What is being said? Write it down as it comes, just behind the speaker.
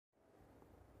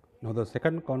Now the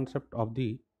second concept of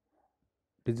the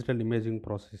digital imaging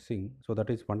processing, so that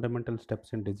is fundamental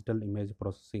steps in digital image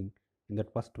processing. In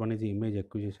that, first one is the image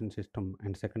acquisition system,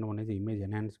 and second one is the image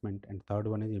enhancement, and third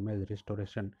one is image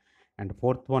restoration, and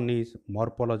fourth one is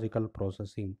morphological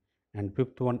processing, and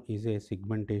fifth one is a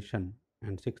segmentation,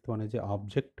 and sixth one is a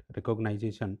object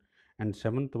recognition, and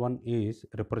seventh one is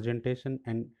representation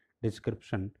and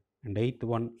description, and eighth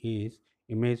one is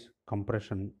image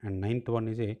compression, and ninth one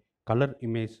is a color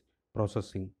image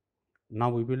processing. Now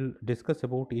we will discuss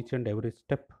about each and every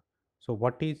step. So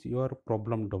what is your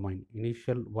problem domain?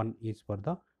 Initial one is for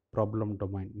the problem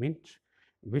domain, means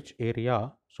which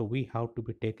area. So we have to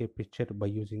be take a picture by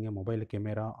using a mobile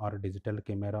camera or a digital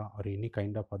camera or any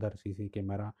kind of other CC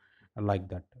camera, like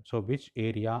that. So which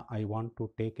area I want to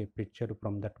take a picture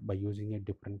from that by using a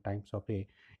different types of a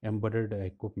embedded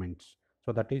equipments.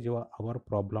 So that is your our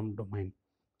problem domain.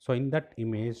 So in that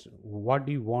image, what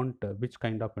do you want, which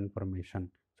kind of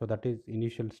information? So that is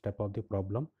initial step of the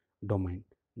problem domain.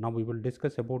 Now we will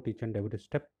discuss about each and every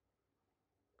step.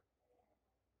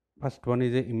 First one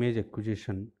is a image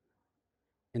acquisition.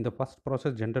 In the first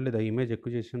process, generally the image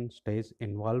acquisition stage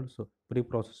involves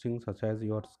pre-processing such as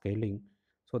your scaling.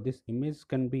 So this image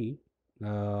can be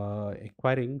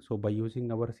acquiring so by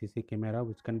using our CC camera,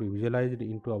 which can be visualized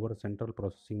into our central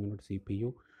processing unit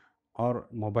CPU, or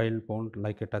mobile phone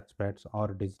like a touchpads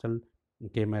or digital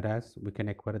cameras. We can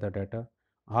acquire the data,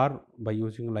 or by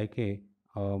using like a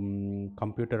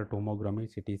computer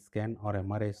tomography, CT scan or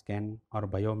MRI scan or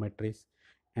biometrics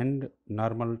and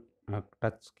normal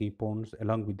touch key phones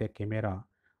along with the camera.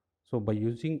 So by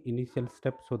using initial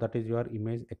steps, so that is your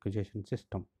image acquisition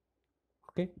system.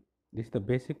 Okay, this is the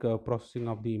basic processing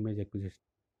of the image acquisition.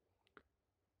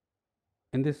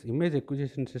 In this image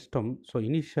acquisition system, so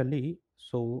initially,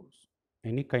 so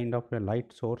any kind of a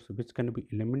light source which can be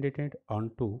illuminated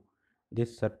onto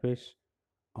this surface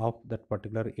of that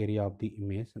particular area of the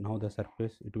image. Now the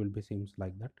surface, it will be seems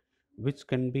like that, which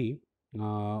can be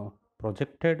uh,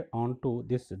 projected onto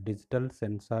this digital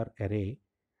sensor array.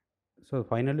 So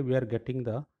finally we are getting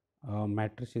the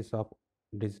matrices of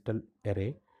digital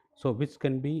array, so which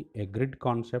can be a grid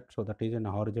concept. So that is an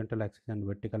horizontal axis and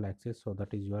vertical axis. So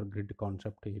that is your grid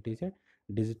concept. It is a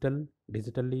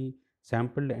digitally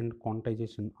sampled and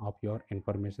quantization of your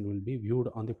information will be viewed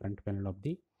on the front panel of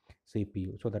the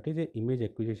CPU. So that is a image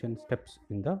acquisition steps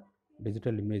in the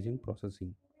digital imaging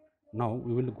processing. Now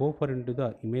we will go for into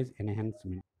the image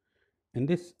enhancement. In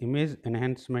this image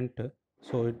enhancement,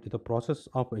 so it is the process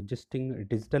of adjusting a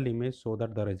digital image so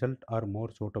that the result are more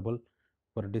suitable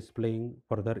for displaying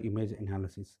further image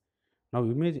analysis. Now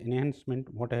image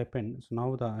enhancement, what happens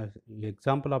now, the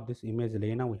example of this image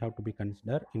Lena, we have to be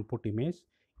consider input image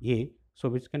A, so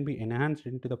which can be enhanced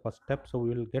into the first step. So we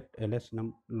will get a less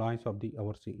noise of the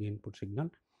our input signal,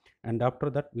 and after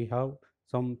that we have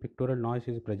some pictorial noise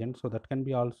is present, so that can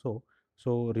be also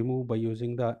so remove by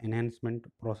using the enhancement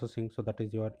processing. So that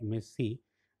is your image C.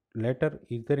 Later,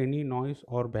 is there any noise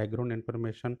or background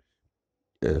information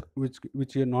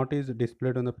which are not is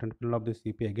displayed on the front panel of the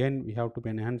CP? Again, we have to be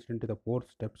enhanced into the fourth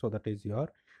step. So that is your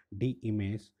D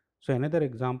image. So another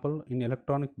example, in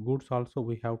electronic goods also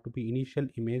we have to be initial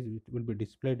image which will be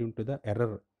displayed into the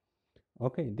error.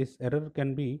 Okay, this error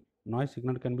can be, noise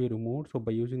signal can be removed so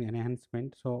by using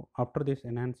enhancement. So after this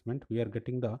enhancement, we are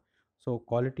getting the so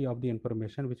quality of the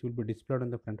information which will be displayed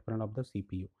on the front panel of the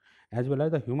CPU, as well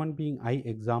as the human being eye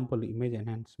example image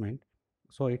enhancement.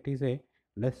 So it is a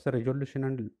less resolution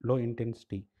and low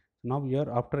intensity. Now here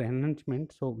after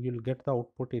enhancement, so we will get the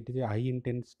output, it is a high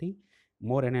intensity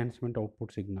more enhancement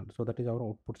output signal. So that is our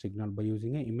output signal by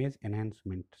using a image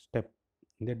enhancement step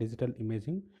in the digital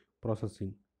imaging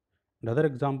processing. Another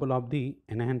example of the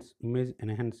enhance image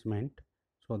enhancement.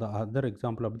 So the other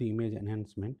example of the image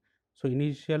enhancement, so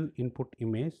initial input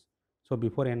image, so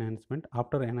before enhancement,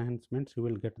 after enhancements you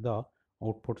will get the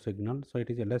output signal. So it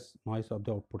is a less noise of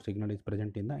the output signal is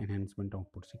present in the enhancement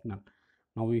output signal.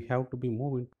 Now we have to be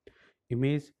moving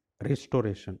image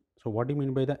restoration. So what do you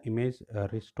mean by the image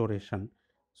restoration?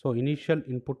 So initial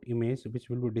input image which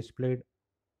will be displayed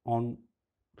on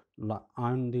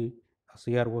on the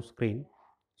CRO screen.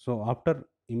 So after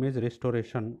image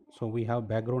restoration, so we have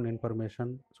background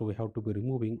information, so we have to be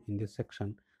removing in this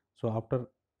section. So after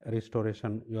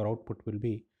restoration, your output will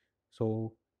be,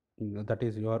 so that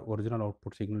is your original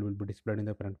output signal will be displayed in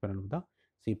the front panel of the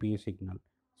CPU signal.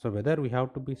 So whether we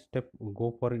have to be step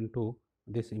go for into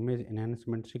this image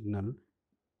enhancement signal,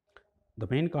 the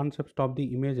main concept of the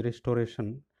image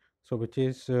restoration, so which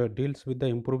is deals with the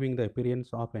improving the appearance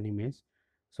of an image.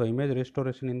 So image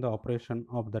restoration in the operation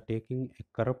of the taking a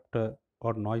corrupt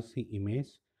or noisy image,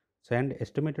 So, and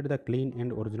estimated the clean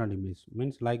and original image,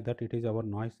 means like that it is our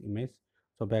noise image.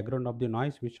 So background of the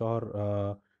noise which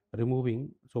are removing,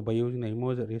 so by using the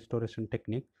image restoration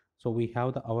technique, so we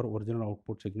have the our original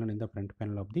output signal in the front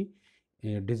panel of the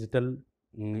digital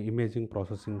imaging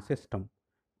processing system.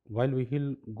 While we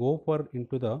will go for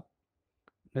into the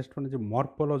next one is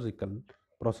morphological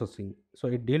processing. So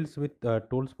it deals with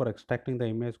tools for extracting the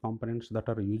image components that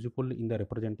are useful in the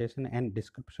representation and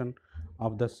description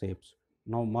of the shapes.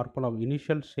 Now morphology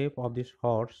initial shape of this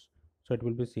horse, so it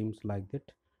will be seems like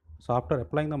that. So after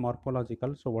applying the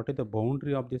morphological, so what is the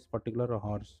boundary of this particular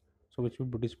horse? So which will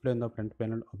be displayed in the front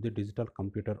panel of the digital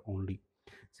computer only.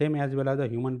 Same as well as the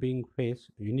human being face,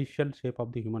 initial shape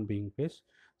of the human being face.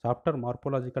 So after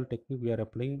morphological technique we are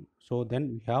applying, so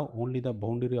then we have only the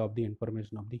boundary of the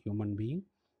information of the human being,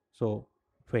 so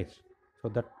face. So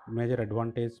that major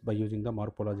advantage by using the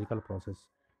morphological process.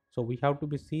 So we have to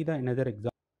be see the another example.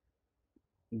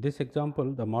 This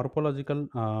example, the morphological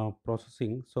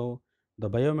processing. So the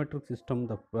biometric system,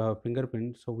 the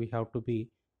fingerprint. So we have to be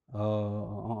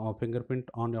fingerprint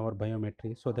on our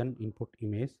biometry. So then input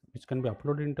image, which can be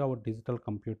uploaded into our digital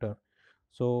computer.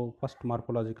 So first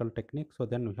morphological technique. So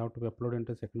then we have to be uploaded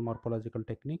into second morphological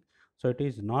technique. So it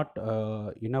is not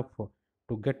enough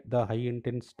to get the high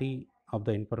intensity of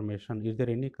the information. Is there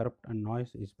any corrupt and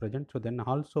noise is present? So then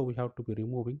also we have to be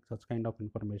removing such kind of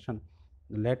information.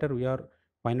 Later we are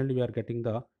finally we are getting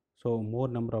the, so more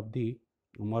number of the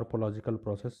morphological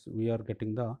process, we are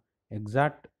getting the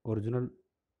exact original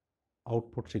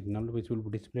output signal which will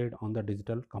be displayed on the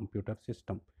digital computer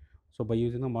system. So by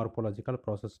using the morphological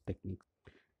process technique.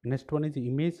 Next one is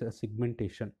image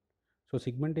segmentation. So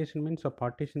segmentation means a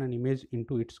partition an image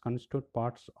into its constituent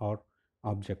parts or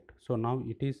object. So now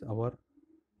it is our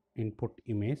input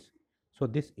image. So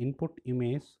this input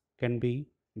image can be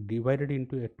divided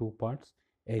into a two parts,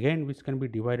 again which can be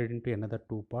divided into another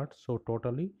two parts. So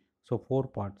totally, so four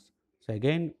parts. So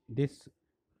again this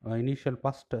initial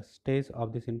first stage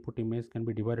of this input image can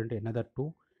be divided into another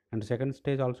two, and second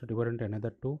stage also divided into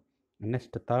another two, and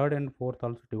next third and fourth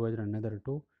also divided another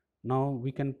two. Now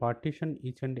we can partition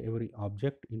each and every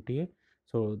object into a,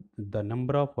 so the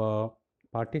number of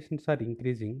partitions are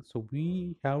increasing, so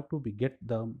we have to be get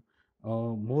the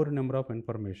more number of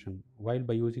information while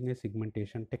by using a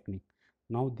segmentation technique.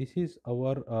 Now this is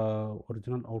our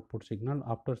original output signal.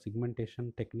 After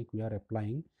segmentation technique we are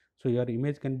applying, so your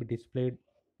image can be displayed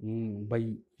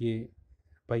by a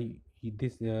by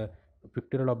this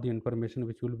pictorial of the information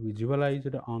which will be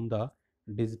visualized on the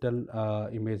digital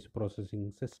image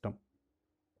processing system.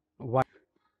 Why?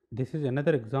 This is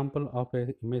another example of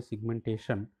a image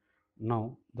segmentation.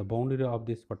 Now the boundary of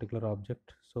this particular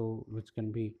object, so which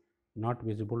can be not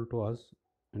visible to us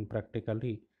in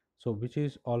practically, so which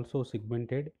is also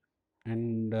segmented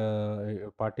and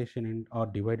partitioned or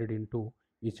divided into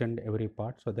each and every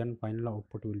part. So then final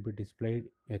output will be displayed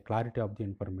a clarity of the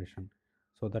information.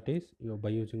 So that is by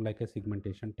using like a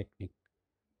segmentation technique.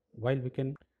 While we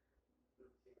can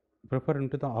prefer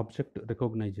into the object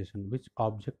recognition, which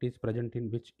object is present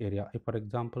in which area. If for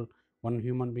example one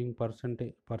human being person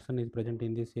is present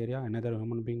in this area, another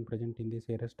human being present in this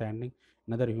area standing,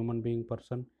 another human being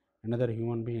person, another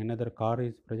human being, another car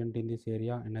is present in this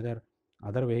area, another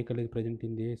other vehicle is present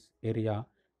in this area.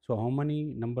 So how many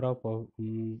number of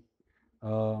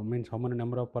means how many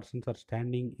number of persons are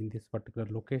standing in this particular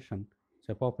location,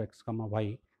 so f of x comma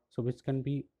y, so which can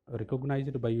be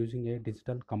recognized by using a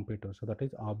digital computer. So that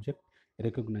is object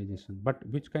recognition. But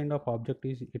which kind of object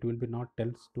is it will be not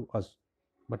tells to us,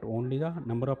 but only the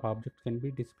number of objects can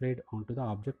be displayed onto the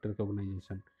object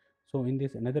recognition. So in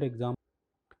this another example,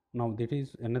 now that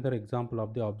is another example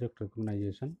of the object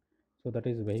recognition. So that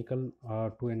is vehicle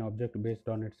to an object based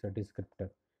on its descriptor.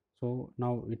 So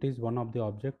now it is one of the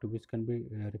object which can be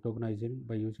recognizing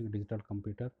by using digital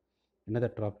computer. Another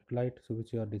traffic light, so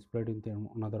which are displayed in the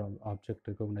another object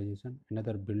recognition.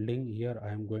 Another building, here I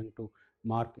am going to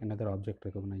mark another object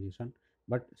recognition.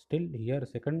 But still here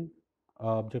second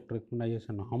object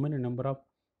recognition, how many number of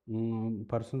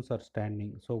persons are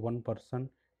standing. So one person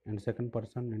and second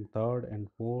person and third and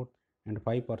fourth and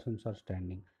five persons are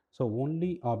standing. So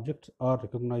only objects are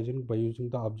recognizing by using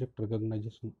the object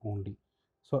recognition only.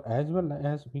 So as well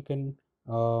as we can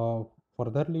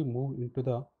furtherly move into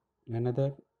the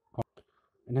another.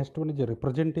 Next one is the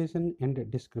representation and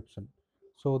description.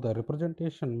 So the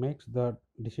representation makes the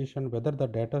decision whether the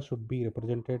data should be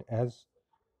represented as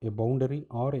a boundary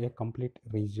or a complete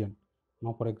region.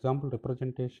 Now for example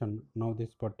representation, now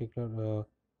this particular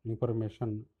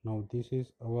information, now this is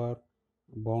our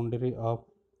boundary of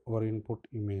our input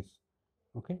image.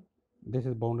 Okay, this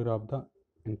is boundary of the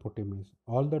input image.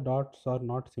 All the dots are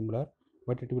not similar,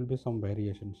 but it will be some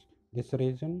variations. This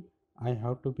region I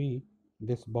have to be,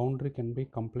 this boundary can be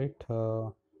complete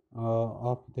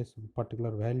of this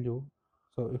particular value.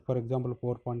 So if for example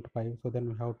 4.5, so then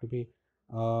we have to be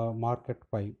mark at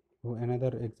 5. So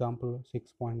another example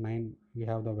 6.9, we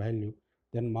have the value,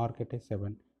 then mark it as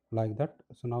 7, like that.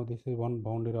 So now this is one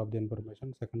boundary of the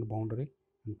information, second boundary,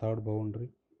 and third boundary,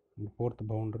 and fourth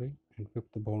boundary, and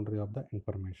fifth boundary of the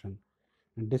information.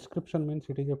 And description means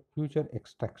it is a future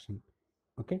extraction.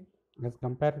 Okay, as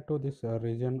compared to this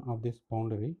region of this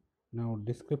boundary, now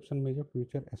description means a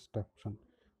future extraction.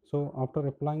 So after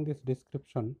applying this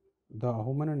description, the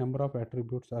how many number of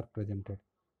attributes are presented.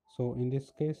 So in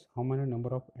this case, how many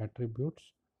number of attributes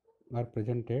are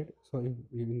presented. So if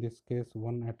in this case,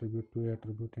 one attribute, two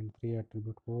attribute, and three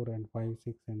attribute, 4 and 5,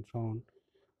 6, and so on.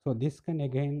 So this can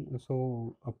again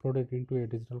so uploaded into a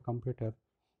digital computer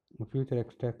future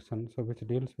extraction, so which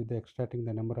deals with the extracting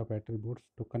the number of attributes.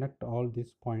 To connect all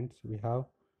these points, we uh,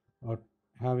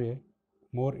 have a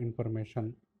more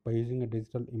information by using a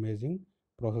digital imaging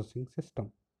processing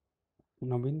system.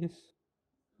 Now in this,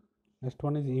 next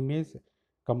one is image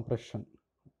compression.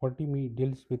 What do you mean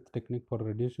deals with technique for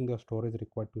reducing the storage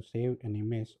required to save an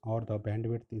image or the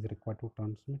bandwidth is required to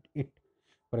transmit it.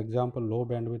 For example, low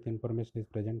bandwidth information is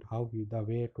present, how the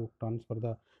way to transfer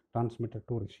the transmitter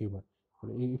to receiver.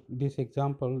 If this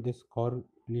example, this core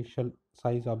initial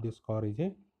size of this core is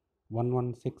a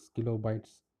 116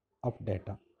 kilobytes of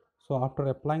data. So after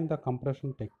applying the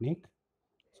compression technique,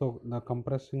 so the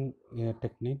compressing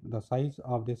technique, the size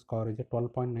of this core is a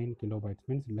 12.9 kilobytes,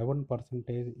 means 11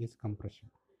 percentage is compression.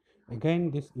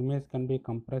 Again, this image can be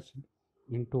compressed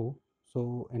into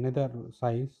so another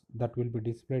size that will be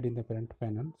displayed in the parent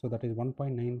panel. So that is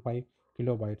 1.95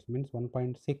 kilobytes, means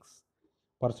 1.6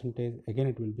 percentage. Again,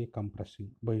 it will be compressing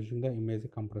by using the image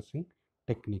compressing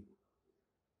technique.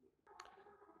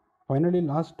 Finally,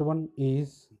 last one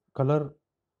is color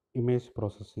image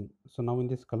processing. So now in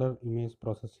this color image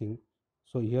processing,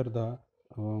 so here the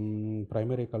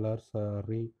primary colors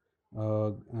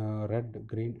red,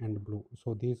 green, and blue.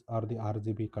 So these are the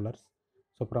RGB colors.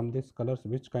 So from these colors,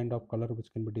 which kind of color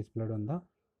which can be displayed on the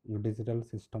digital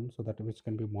system, so that which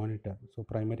can be monitored. So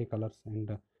primary colors,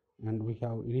 and we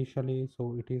have initially,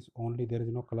 so it is only there is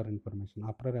no color information.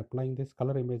 After applying this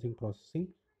color imaging processing,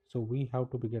 so we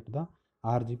have to get the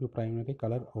RGB primary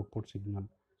color output signal.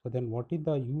 So then what is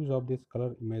the use of this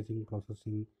color imaging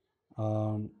processing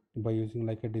by using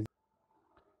like a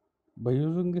by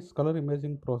using this color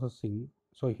imaging processing,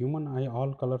 so human eye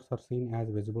all colors are seen as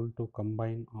visible to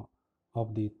combine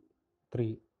of the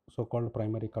three so-called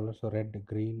primary colors, so red,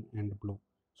 green, and blue.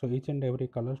 So each and every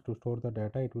colors to store the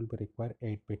data, it will be require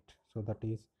 8-bit. So that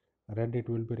is red, it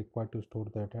will be required to store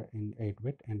the data in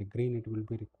 8-bit, and green, it will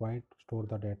be required to store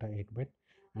the data 8-bit,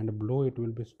 and blue, it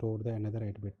will be stored the another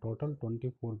 8-bit. Total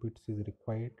 24 bits is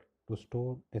required to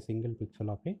store a single pixel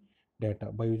of a data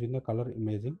by using the color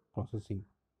imaging processing.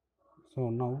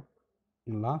 So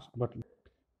last but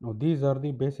now these are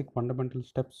the basic fundamental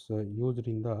steps used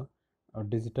in the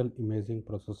digital imaging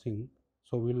processing.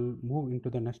 So we'll move into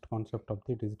the next concept of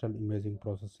the digital imaging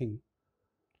processing.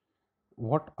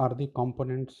 What are the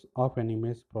components of an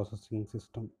image processing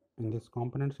system? In these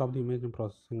components of the image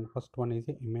processing, first one is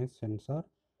a image sensor,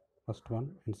 first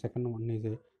one, and second one is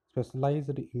a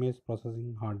specialized image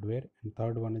processing hardware, and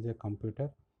third one is a computer,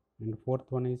 and fourth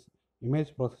one is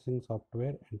image processing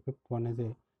software, and fifth one is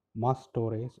a mass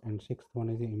storage, and sixth one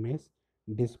is a image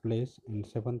displays, and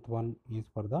seventh one is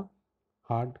for the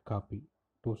hard copy,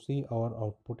 to see our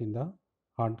output in the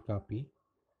hard copy.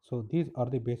 So these are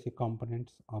the basic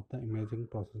components of the imaging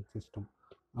processing system.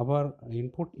 Our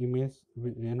input image,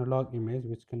 analog image,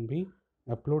 which can be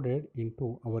uploaded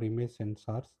into our image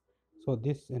sensors. So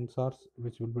these sensors,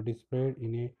 which will be displayed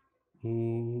in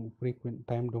a frequent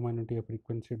time domain into a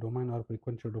frequency domain, or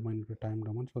frequency domain into time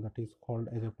domain. So that is called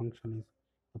as a function is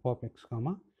f of x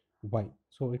comma y.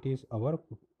 So it is our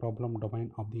problem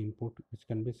domain of the input, which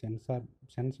can be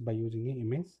sensed by using a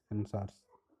image sensors.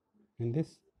 In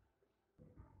this,